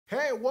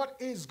Hey, what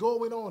is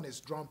going on?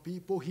 It's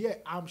DrumPIPO here.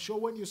 I'm sure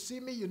when you see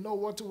me, you know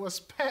what to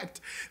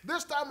expect.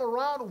 This time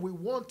around, we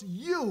want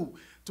you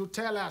to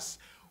tell us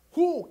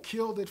who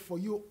killed it for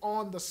you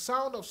on the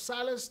Sound of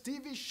Silence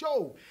TV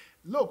show.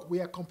 Look, we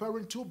are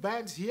comparing two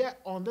bands here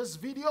on this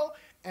video,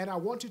 and I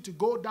want you to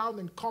go down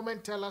and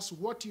comment, tell us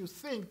what you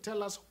think,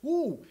 tell us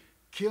who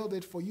killed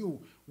it for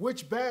you,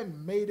 which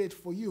band made it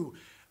for you.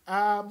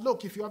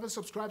 Look, if you haven't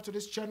subscribed to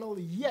this channel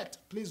yet,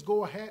 please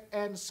go ahead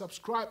and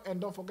subscribe, and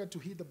don't forget to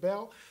hit the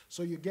bell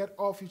so you get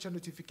all future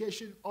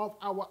notifications of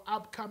our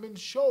upcoming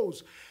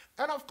shows.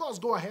 And of course,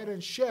 go ahead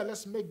and share.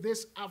 Let's make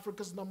this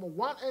Africa's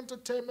 #1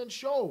 entertainment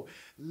show.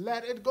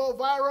 Let it go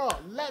viral.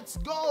 Let's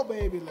go,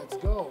 baby. Let's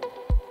go.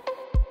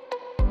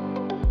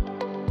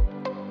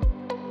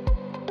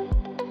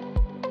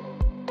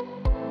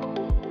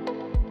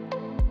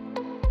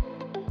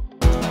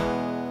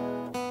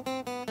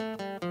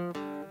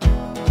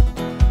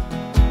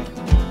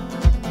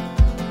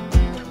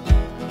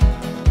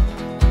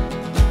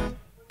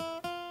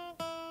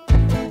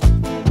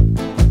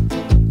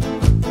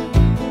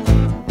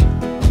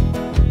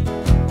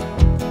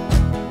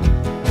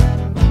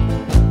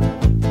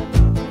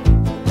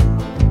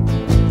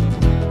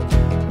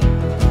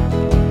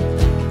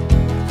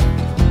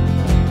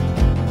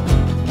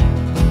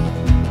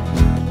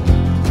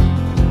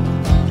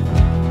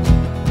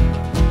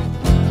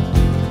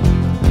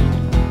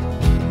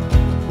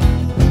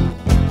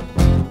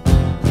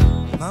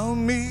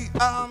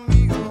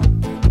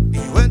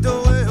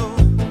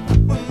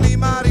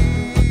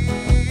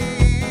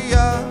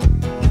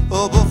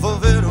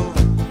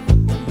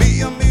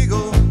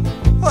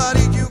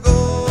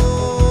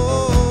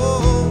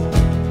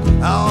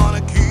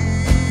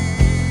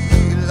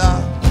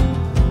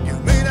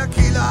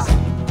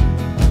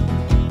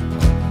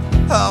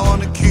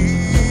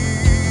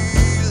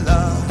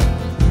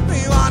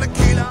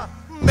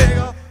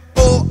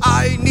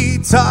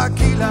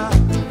 Tequila,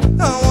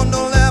 I want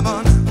no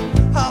lemon.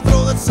 I'll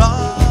throw the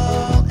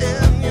salt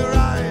in your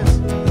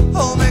eyes.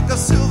 I'll make a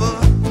silver.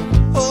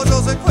 Oh,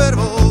 yo soy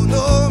cuervo.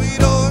 No, we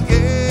don't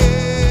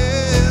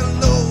get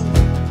no.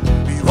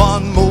 We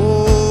want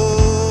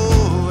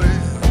more.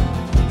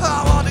 I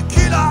want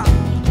tequila.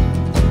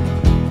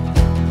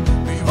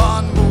 We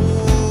want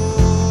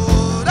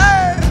more.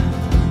 Hey,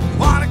 we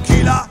want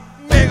tequila.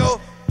 Nego,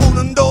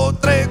 1, 2,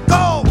 3,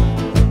 go.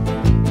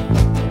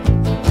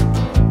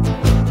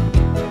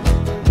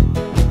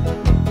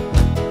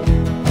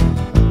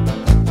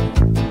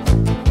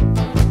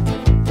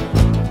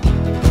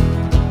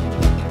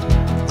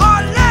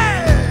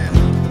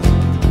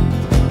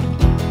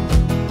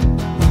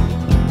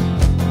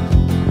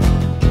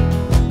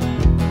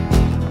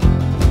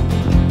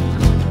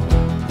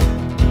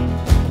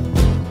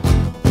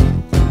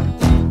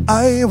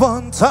 I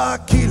want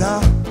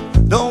tequila,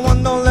 don't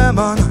want no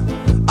lemon.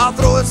 I'll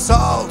throw it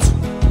salt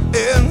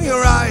in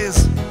your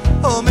eyes.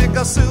 I'll make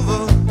a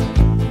silver.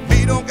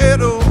 Me don't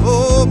get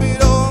oh, me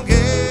don't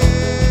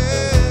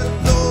get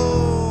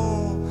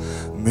no.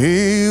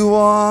 Me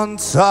want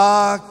tequila.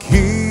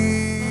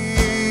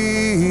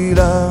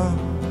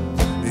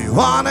 Me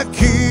want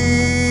tequila.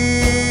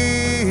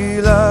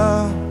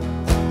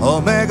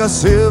 I'll make a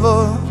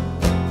silver.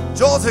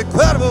 Yo soy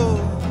cuervo.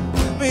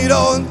 Me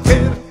don't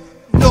get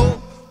no.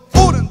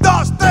 1,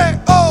 2, 3,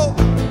 oh!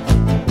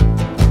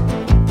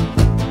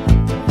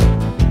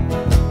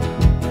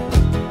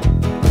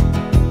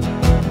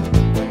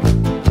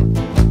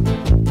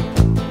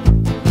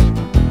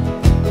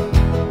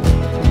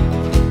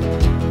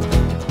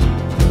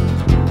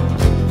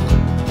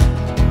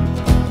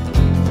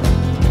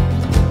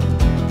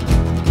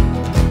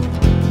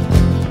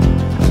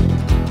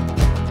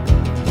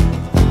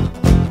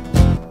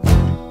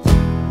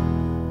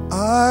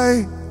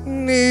 I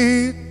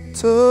need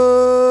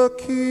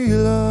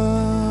tequila.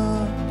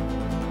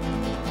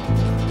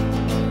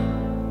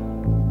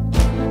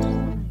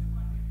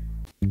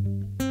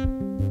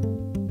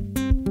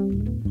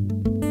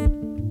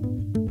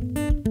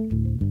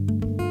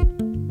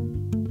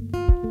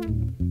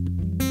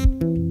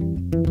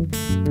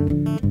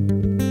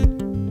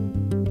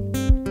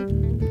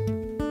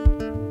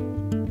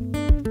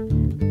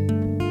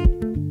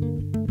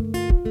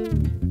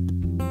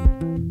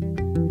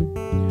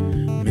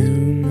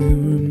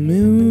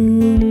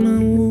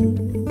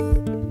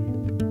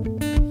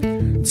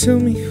 Tell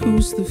me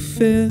who's the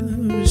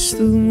fairest of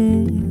the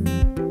moon.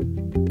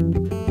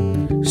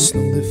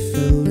 Snow that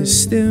fell is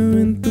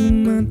staring through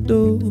my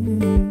door.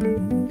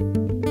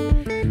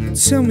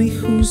 Tell me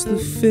who's the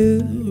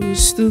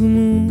fairest of the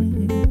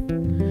moon.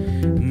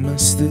 Am I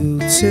still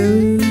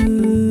telling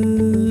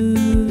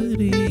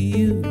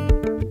you?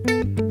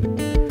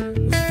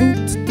 A fool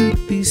to do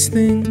these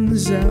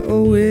things I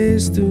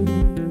always do.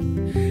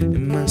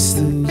 Am I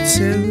still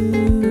telling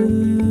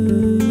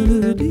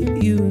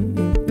you?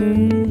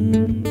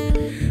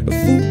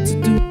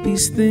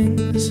 These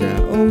things I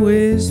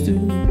always do.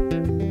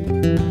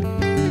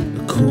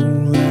 A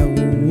cold I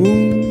will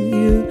wound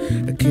you.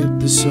 I kept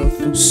this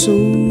awful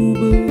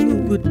sober,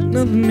 but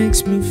nothing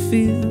makes me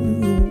feel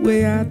the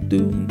way I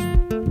do.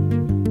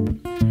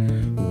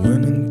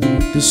 Running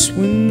through this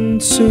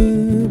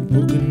winter,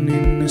 broken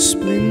in a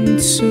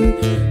splinter,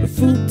 a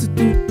fool to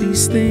do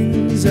these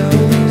things I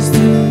always do.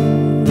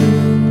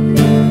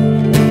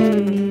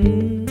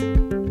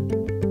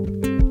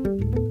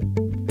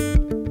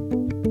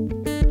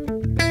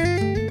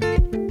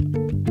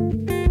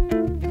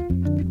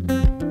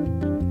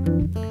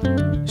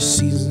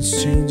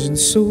 Seasons changing,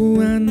 so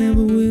I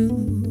never will.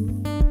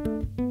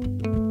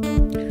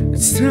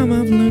 It's time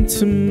I've learned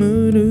to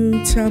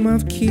murder, time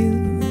I've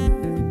killed.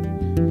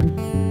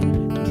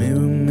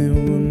 Mirror,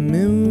 mirror,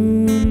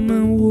 mirror on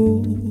my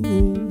wall.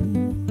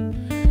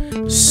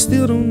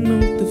 Still don't know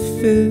the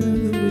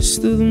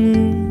fairest of the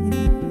moon.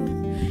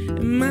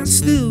 Am I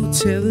still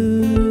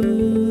tethered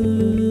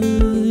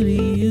to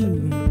you?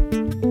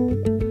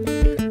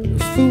 A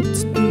fool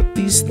to do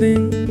these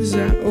things I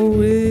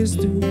always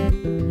do.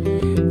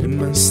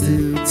 Am I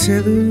still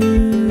tethered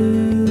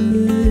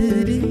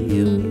to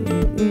you?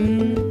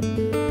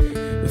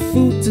 A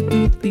fool to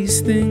do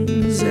these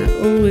things I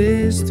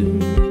always do.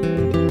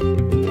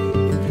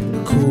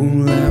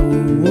 Cold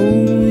hour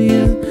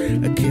warrior,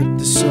 I kept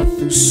this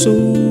awful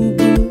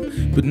sober,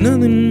 but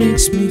nothing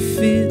makes me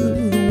feel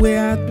the way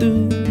I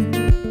do.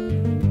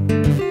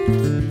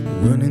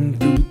 Running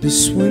through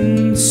this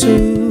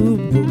winter,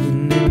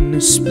 broken in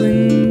a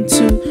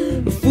splinter,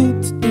 a fool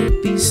to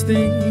do these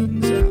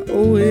things I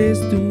always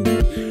do.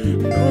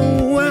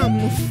 No, I'm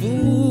a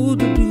fool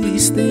to do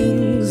these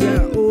things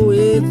I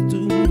always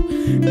do.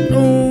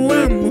 No,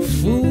 I'm a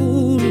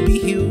fool to be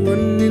here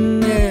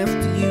running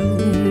after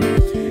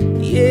you.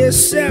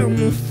 Yes, I'm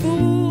a fool